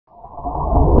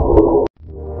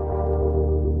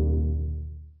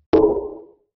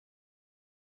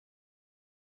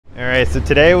All right, so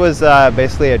today was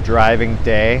basically a driving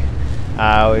day.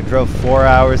 We drove 4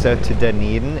 hours out to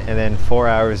Dunedin and then 4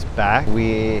 hours back.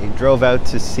 We drove out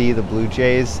to see the Blue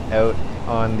Jays out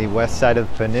on the west side of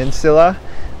the peninsula.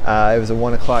 It was a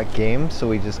 1 o'clock game, so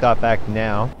we just got back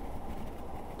now.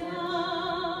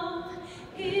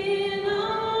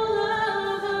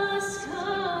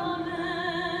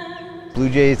 Blue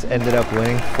Jays ended up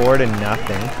winning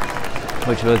 4-0,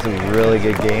 which was a really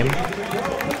good game.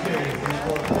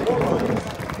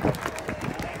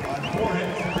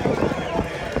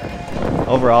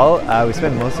 Overall, we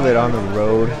spent most of it on the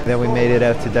road. Then we made it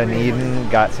out to Dunedin,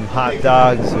 got some hot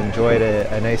dogs, enjoyed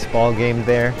a nice ball game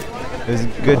there. It was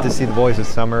good to see the boys of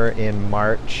summer in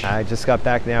March. I just got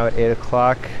back now at 8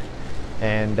 o'clock,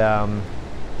 and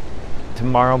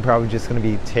tomorrow I'm probably just going to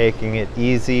be taking it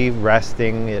easy,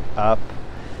 resting it up,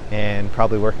 and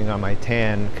probably working on my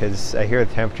tan, because I hear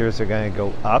the temperatures are going to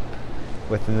go up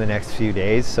within the next few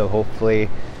days, so hopefully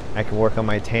I can work on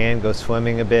my tan, go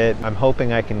swimming a bit. I'm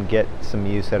hoping I can get some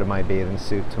use out of my bathing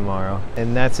suit tomorrow.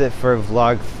 And that's it for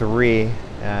vlog 3,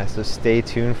 so stay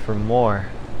tuned for more.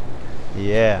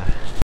 Yeah.